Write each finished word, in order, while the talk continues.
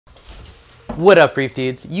What up, Reef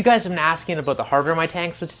Dudes? You guys have been asking about the hardware of my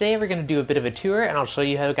tank, so today we're going to do a bit of a tour and I'll show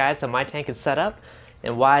you how my tank is set up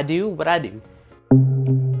and why I do what I do.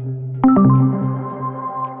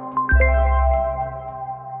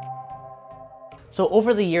 So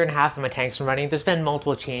over the year and a half that my tank's been running, there's been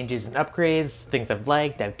multiple changes and upgrades, things I've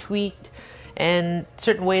liked, I've tweaked, and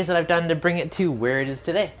certain ways that I've done to bring it to where it is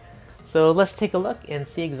today. So let's take a look and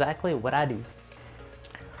see exactly what I do.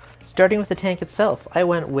 Starting with the tank itself, I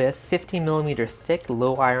went with 50mm thick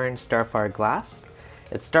low iron Starfire glass.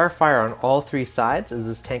 It's Starfire on all three sides, as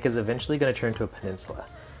this tank is eventually going to turn to a peninsula.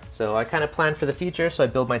 So I kind of planned for the future, so I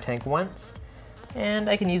build my tank once, and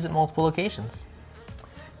I can use it in multiple locations.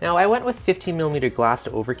 Now I went with 15mm glass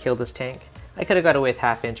to overkill this tank. I could have got away with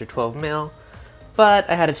 1/2 inch or 12mm, but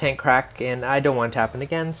I had a tank crack and I don't want it to happen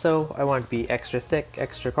again, so I wanted to be extra thick,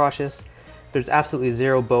 extra cautious. There's absolutely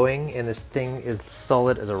zero bowing and this thing is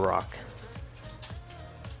solid as a rock.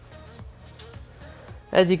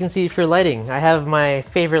 As you can see for lighting, I have my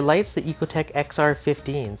favorite lights, the Echotech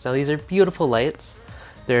XR15s. Now these are beautiful lights.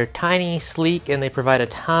 They're tiny, sleek, and they provide a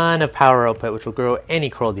ton of power output which will grow any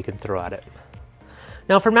coral you can throw at it.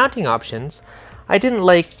 Now for mounting options, I didn't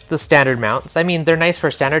like the standard mounts. I mean, they're nice for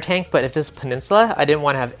a standard tank, but if this is peninsula, I didn't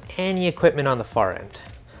want to have any equipment on the far end.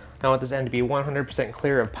 I want this end to be 100%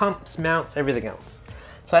 clear of pumps, mounts, everything else.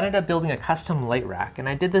 So I ended up building a custom light rack, and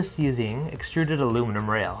I did this using extruded aluminum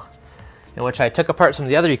rail, in which I took apart some of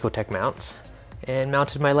the other Echotech mounts and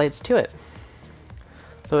mounted my lights to it.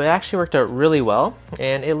 So it actually worked out really well,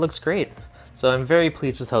 and it looks great. So I'm very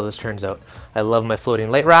pleased with how this turns out. I love my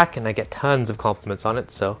floating light rack, and I get tons of compliments on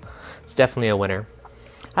it, so it's definitely a winner.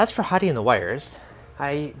 As for hiding the wires,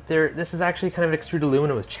 this is actually kind of extruded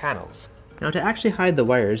aluminum with channels. Now to actually hide the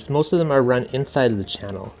wires, most of them are run inside of the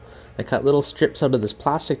channel. I cut little strips out of this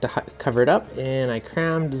plastic to cover it up, and I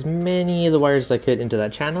crammed as many of the wires as I could into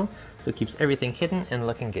that channel, so it keeps everything hidden and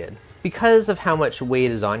looking good. Because of how much weight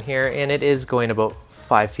is on here, and it is going about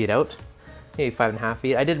 5 feet out, maybe 5.5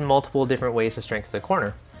 feet, I did multiple different ways to strengthen the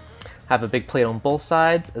corner. I have a big plate on both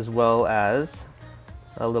sides, as well as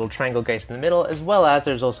a little triangle guys in the middle, as well as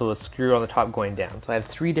there's also a screw on the top going down. So I have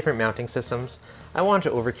 3 different mounting systems. I wanted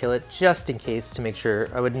to overkill it just in case to make sure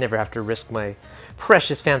I would never have to risk my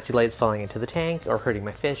precious fancy lights falling into the tank or hurting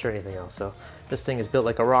my fish or anything else. So this thing is built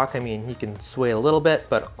like a rock. I mean, you can sway a little bit,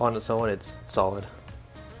 but on its own, it's solid.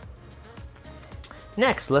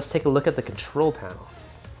 Next, let's take a look at the control panel.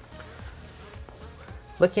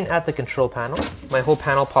 Looking at the control panel, my whole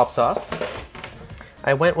panel pops off.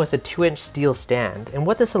 I went with a 2-inch steel stand, and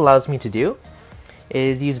what this allows me to do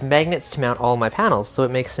is use magnets to mount all my panels, so it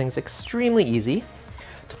makes things extremely easy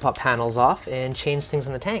to pop panels off and change things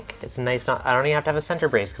in the tank. It's nice, I don't even have to have a center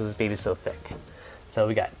brace because this baby's so thick. So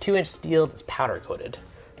we got 2-inch steel that's powder coated,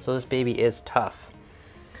 so this baby is tough.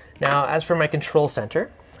 Now as for my control center,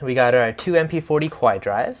 we got our 2 MP40 quad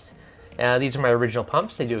drives. These are my original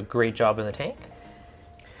pumps, they do a great job in the tank.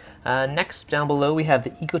 Next, down below, we have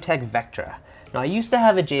the Echotech Vectra. Now, I used to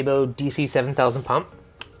have a Jebao DC 7000 pump.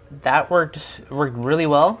 That worked really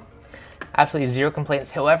well. Absolutely zero complaints.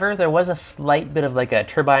 However, there was a slight bit of like a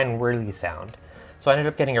turbine whirly sound. So I ended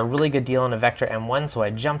up getting a really good deal on a Vectra M1, so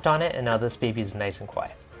I jumped on it, and now this baby's nice and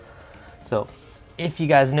quiet. So, if you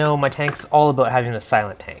guys know, my tank's all about having a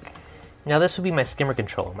silent tank. Now, this would be my skimmer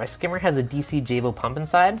control. My skimmer has a DC Jebao pump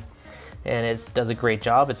inside, and it does a great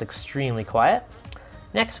job. It's extremely quiet.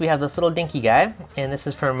 Next, we have this little dinky guy, and this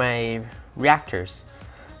is for my reactors.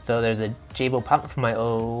 So there's a Jebao pump from my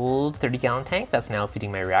old 30-gallon tank that's now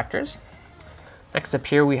feeding my reactors. Next up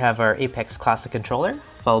here, we have our Apex Classic controller,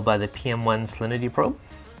 followed by the PM1 salinity probe,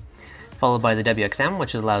 followed by the WXM,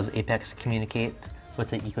 which allows Apex to communicate with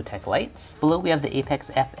the Echotech lights. Below, we have the Apex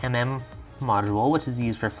FMM module, which is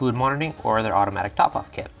used for fluid monitoring or their automatic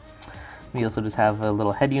top-off kit. We also just have a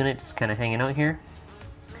little head unit just kind of hanging out here.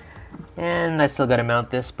 And I still got to mount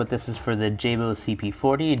this, but this is for the Jebao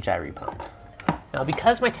CP40 gyri pump. Now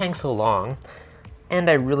because my tank's so long, and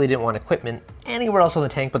I really didn't want equipment anywhere else on the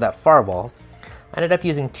tank but that far wall, I ended up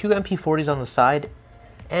using 2 MP40s on the side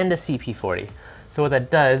and a CP40. So what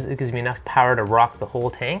that does, it gives me enough power to rock the whole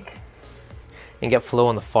tank and get flow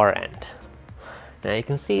on the far end. Now you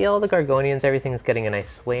can see all the Gorgonians, everything's getting a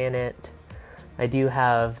nice sway in it. I do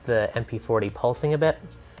have the MP40 pulsing a bit,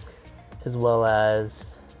 as well as,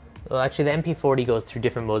 well actually the MP40 goes through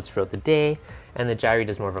different modes throughout the day, and the gyri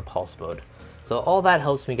does more of a pulse mode. So all that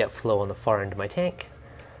helps me get flow on the far end of my tank.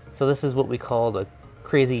 So this is what we call the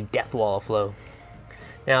crazy death wall of flow.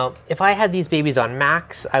 Now, if I had these babies on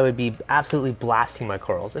max, I would be absolutely blasting my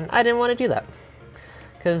corals, and I didn't want to do that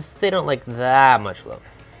because they don't like that much flow.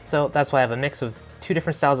 So that's why I have a mix of 2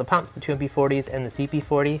 different styles of pumps, the 2 MP40s and the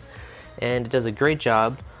CP40. and it does a great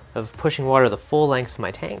job of pushing water the full length of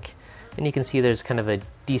my tank. And you can see there's kind of a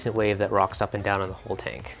decent wave that rocks up and down on the whole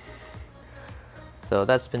tank. So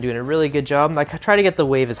that's been doing a really good job. I try to get the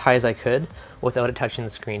wave as high as I could without it touching the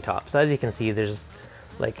screen top. So as you can see, there's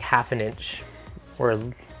like ½ an inch or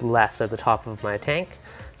less at the top of my tank.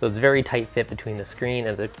 So it's very tight fit between the screen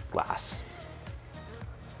and the glass.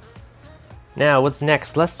 Now what's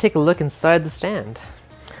next? Let's take a look inside the stand.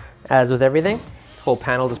 As with everything, the whole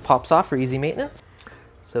panel just pops off for easy maintenance.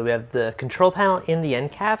 So we have the control panel in the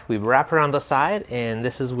end cap. We wrap around the side, and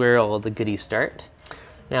this is where all the goodies start.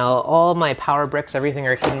 Now all my power bricks, everything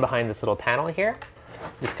are hidden behind this little panel here.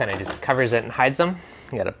 This kind of just covers it and hides them.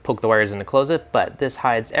 You gotta poke the wires in to close it, but this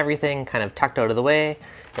hides everything kind of tucked out of the way.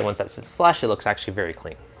 And once that sits flush, it looks actually very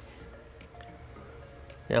clean.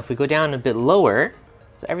 Now if we go down a bit lower,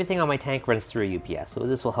 so everything on my tank runs through a UPS. So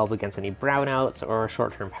this will help against any brownouts or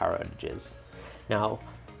short-term power outages. Now,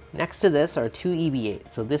 next to this are two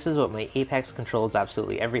EB8. So this is what my Apex controls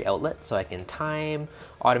absolutely every outlet, so I can time,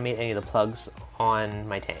 automate any of the plugs on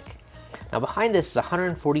my tank. Now behind this is a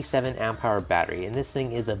 147 amp hour battery, and this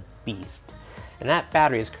thing is a beast. And that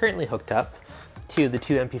battery is currently hooked up to the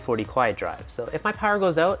two MP40 quiet drives. So if my power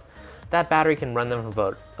goes out, that battery can run them for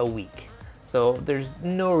about a week. So there's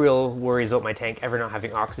no real worries about my tank ever not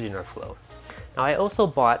having oxygen or flow. Now I also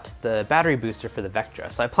bought the battery booster for the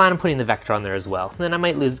Vectra, so I plan on putting the Vectra on there as well. And then I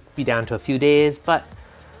might be down to a few days, but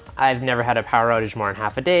I've never had a power outage more than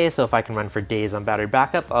half a day, so if I can run for days on battery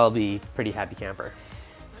backup, I'll be pretty happy camper.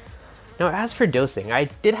 Now as for dosing, I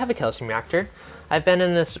did have a calcium reactor. I've been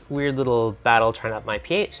in this weird little battle trying to up my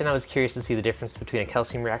pH, and I was curious to see the difference between a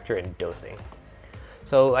calcium reactor and dosing.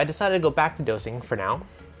 So I decided to go back to dosing for now.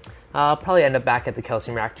 I'll probably end up back at the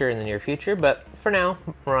calcium reactor in the near future, but for now,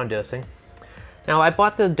 we're on dosing. Now I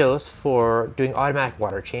bought the dose for doing automatic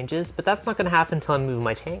water changes, but that's not going to happen until I move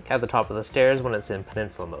my tank at the top of the stairs when it's in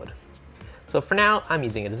peninsula mode. So for now, I'm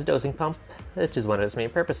using it as a dosing pump, which is one of its main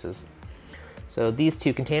purposes. So these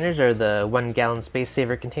two containers are the 1 gallon space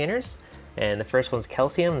saver containers, and the first one's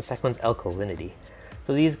calcium and the second one's alkalinity.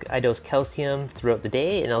 So these I dose calcium throughout the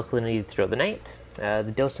day and alkalinity throughout the night.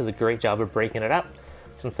 The dose does a great job of breaking it up.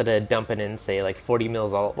 So instead of dumping in, say, like 40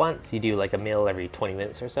 mils all at once, you do like a mil every 20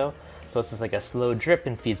 minutes or so. So it's just like a slow drip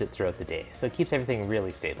and feeds it throughout the day. So it keeps everything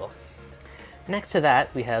really stable. Next to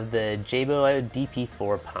that, we have the Jebao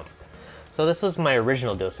DP4 pump. So this was my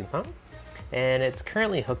original dosing pump, and it's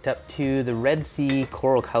currently hooked up to the Red Sea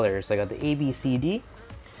coral colors. I got the A, B, C, D,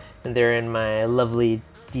 and they're in my lovely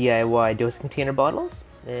DIY dosing container bottles.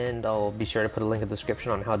 And I'll be sure to put a link in the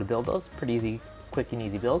description on how to build those. Pretty easy, quick and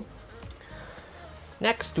easy build.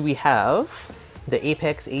 Next we have the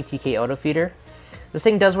Apex ATK auto feeder. This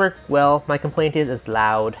thing does work well. My complaint is it's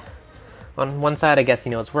loud. On one side, I guess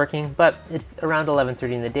you know it's working, but it's around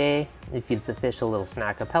 11:30 in the day. It feeds the fish a little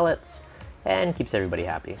snack of pellets and keeps everybody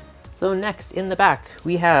happy. So next, in the back,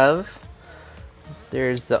 we have,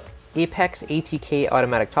 there's the Apex ATK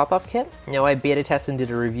automatic top-off kit. Now I beta tested and did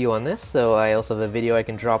a review on this, so I also have a video I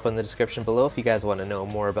can drop in the description below if you guys want to know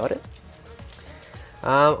more about it.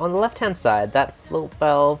 On the left-hand side, that float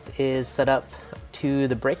valve is set up to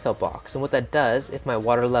the breakout box, and what that does, if my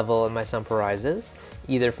water level in my sump rises,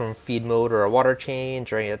 either from feed mode or a water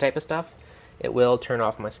change or any other type of stuff, it will turn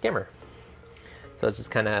off my skimmer. So it's just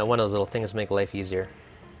kind of one of those little things to make life easier.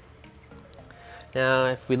 Now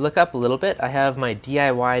if we look up a little bit, I have my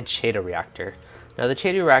DIY Echotech reactor. Now the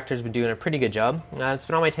Echotech reactor has been doing a pretty good job. It's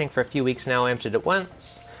been on my tank for a few weeks now. I emptied it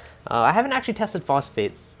once. I haven't actually tested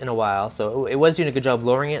phosphates in a while, so it was doing a good job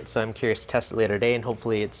lowering it, so I'm curious to test it later today, and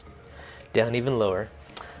hopefully it's down even lower.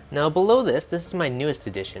 Now below this is my newest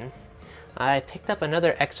addition. I picked up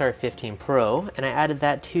another XR15 Pro, and I added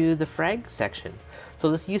that to the frag section.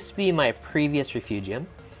 So this used to be my previous refugium.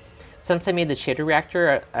 Since I made the Echotech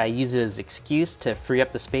reactor, I used it as an excuse to free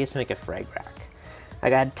up the space to make a frag rack. I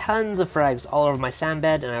got tons of frags all over my sand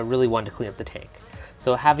bed, and I really wanted to clean up the tank.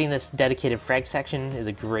 So having this dedicated frag section is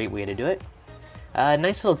a great way to do it. A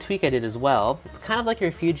nice little tweak I did as well, kind of like your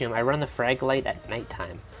refugium, I run the frag light at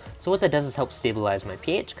nighttime. So what that does is help stabilize my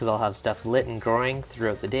pH, because I'll have stuff lit and growing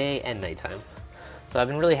throughout the day and nighttime. So I've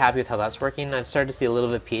been really happy with how that's working. I've started to see a little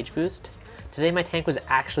bit of pH boost. Today my tank was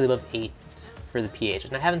actually above 8 for the pH,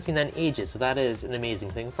 and I haven't seen that in ages, so that is an amazing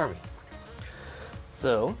thing for me.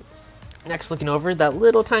 So, next, looking over, that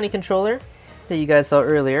little tiny controller that you guys saw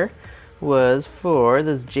earlier was for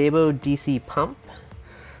this Jebao DC pump,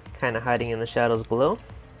 kind of hiding in the shadows below,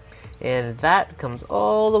 and that comes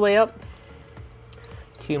all the way up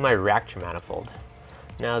to my reactor manifold.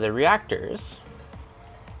 Now the reactors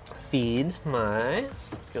feed my,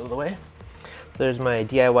 let's go the way. there's my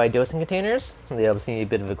DIY dosing containers. They obviously need a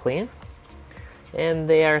bit of a clean. And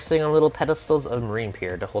they are sitting on little pedestals of marine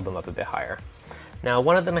pier to hold them up a bit higher. Now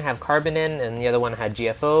one of them I have carbon in, and the other one had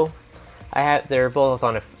GFO. They're both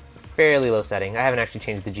on a fairly low setting. I haven't actually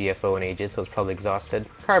changed the GFO in ages, so it's probably exhausted.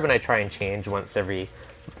 Carbon I try and change once every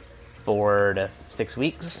 4 to 6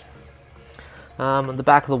 weeks. On the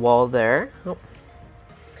back of the wall there,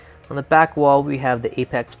 on the back wall we have the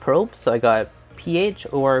Apex probe. So I got pH,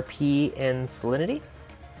 ORP, and salinity.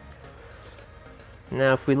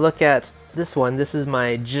 Now if we look at this one, this is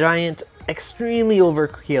my giant, extremely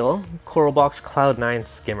overkill coralbox Cloud 9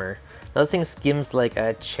 skimmer. Now this thing skims like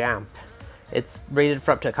a champ. It's rated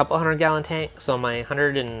for up to a couple 100-gallon tank, so my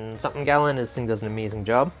 100 and something gallon, this thing does an amazing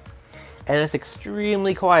job. And it's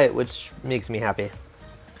extremely quiet, which makes me happy.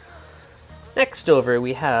 Next over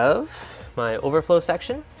we have my overflow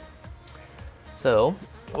section. So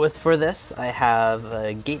for this I have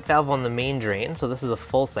a gate valve on the main drain, so this is a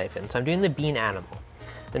full siphon. So I'm doing the bean animal.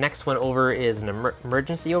 The next one over is an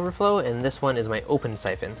emergency overflow, and this one is my open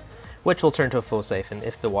siphon, which will turn to a full siphon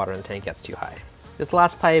if the water in the tank gets too high. This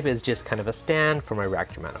last pipe is just kind of a stand for my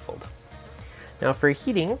reactor manifold. Now for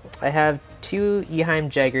heating, I have 2 Eheim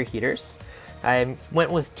Jagger heaters. I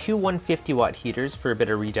went with 2 150 watt heaters for a bit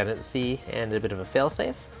of redundancy and a bit of a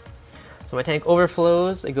failsafe. So my tank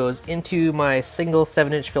overflows, it goes into my single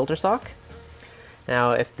 7-inch filter sock.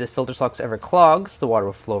 Now if the filter sock ever clogs, the water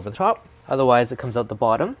will flow over the top. Otherwise it comes out the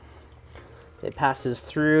bottom. It passes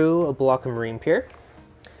through a block of marine pier.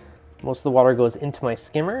 Most of the water goes into my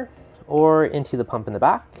skimmer or into the pump in the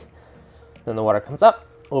back. Then the water comes up,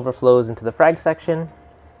 overflows into the frag section,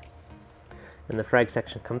 and the frag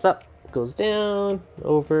section comes up, goes down,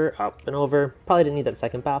 over, up, and over. Probably didn't need that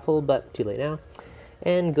second baffle, but too late now.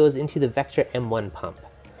 And goes into the Vector M1 pump.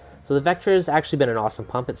 So the Vector has actually been an awesome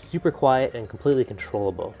pump. It's super quiet and completely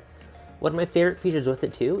controllable. One of my favorite features with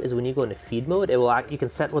it too is when you go into feed mode, you can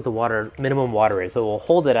set what the minimum water is, so it will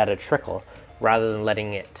hold it at a trickle rather than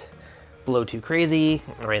letting it blow too crazy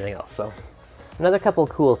or anything else. So another couple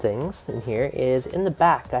cool things in here is in the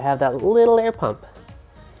back I have that little air pump.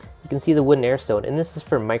 You can see the wooden air stone, and this is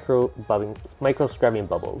for micro scrubbing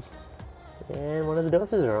bubbles. And one of the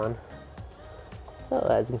dosers are on. So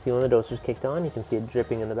as you can see, one of the dosers kicked on. You can see it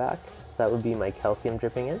dripping in the back. So that would be my calcium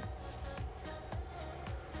dripping in.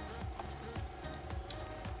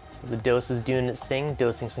 So the dose is doing its thing,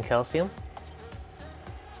 dosing some calcium.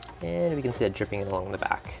 And we can see that dripping in along the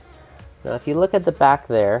back. Now if you look at the back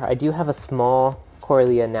there, I do have a small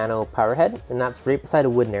Corellia Nano power head, and that's right beside a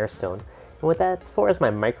wooden air stone. And what that's for is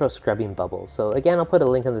my micro scrubbing bubbles. So again, I'll put a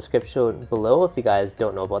link in the description below if you guys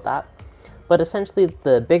don't know about that. But essentially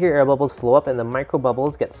the bigger air bubbles flow up and the micro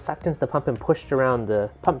bubbles get sucked into the pump and pushed around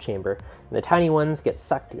the pump chamber. And the tiny ones get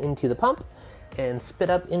sucked into the pump and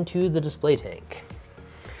spit up into the display tank.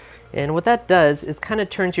 And what that does is kind of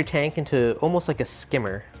turns your tank into almost like a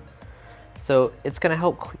skimmer. So it's going to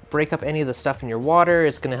help break up any of the stuff in your water,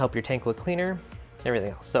 it's going to help your tank look cleaner,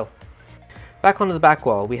 everything else. So back onto the back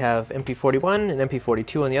wall, we have MP41 and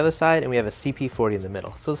MP42 on the other side, and we have a CP40 in the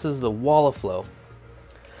middle. So this is the wall of flow.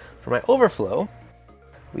 For my overflow,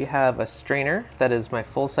 we have a strainer that is my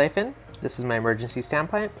full siphon, this is my emergency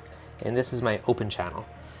standpipe, and this is my open channel.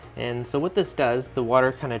 And so what this does, the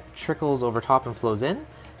water kind of trickles over top and flows in.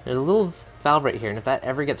 There's a little valve right here, and if that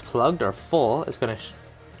ever gets plugged or full, it's going to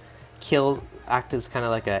act as kind of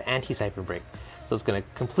like an anti-siphon break. So it's going to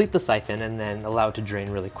complete the siphon and then allow it to drain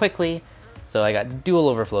really quickly. So I got dual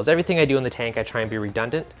overflows. Everything I do in the tank, I try and be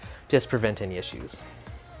redundant, just prevent any issues.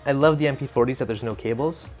 I love the MP40s that there's no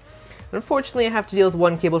cables. Unfortunately, I have to deal with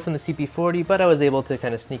one cable from the CP40, but I was able to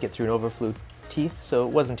kind of sneak it through an overflow teeth, so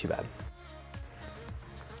it wasn't too bad.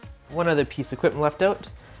 One other piece of equipment left out,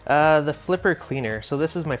 the flipper cleaner. So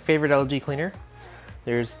this is my favorite LG cleaner.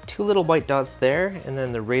 There's 2 little white dots there, and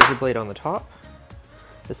then the razor blade on the top.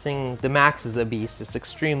 This thing, the Max is a beast. It's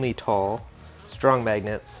extremely tall, strong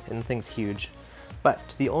magnets, and the thing's huge. But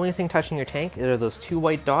the only thing touching your tank are those 2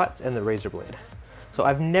 white dots and the razor blade. So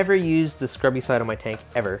I've never used the scrubby side of my tank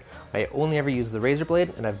ever. I only ever use the razor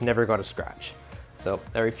blade, and I've never got a scratch. So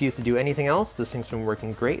I refuse to do anything else. This thing's been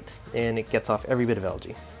working great, and it gets off every bit of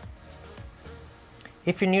algae.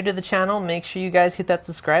 If you're new to the channel, make sure you guys hit that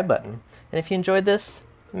subscribe button. And if you enjoyed this,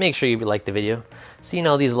 make sure you like the video. Seeing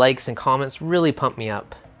all these likes and comments really pump me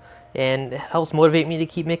up. And it helps motivate me to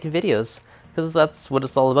keep making videos, because that's what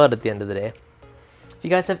it's all about at the end of the day. If you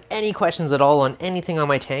guys have any questions at all on anything on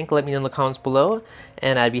my tank, let me know in the comments below,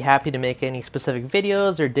 and I'd be happy to make any specific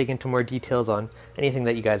videos or dig into more details on anything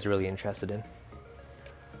that you guys are really interested in.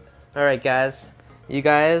 Alright guys, you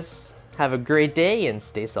guys have a great day and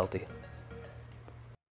stay salty.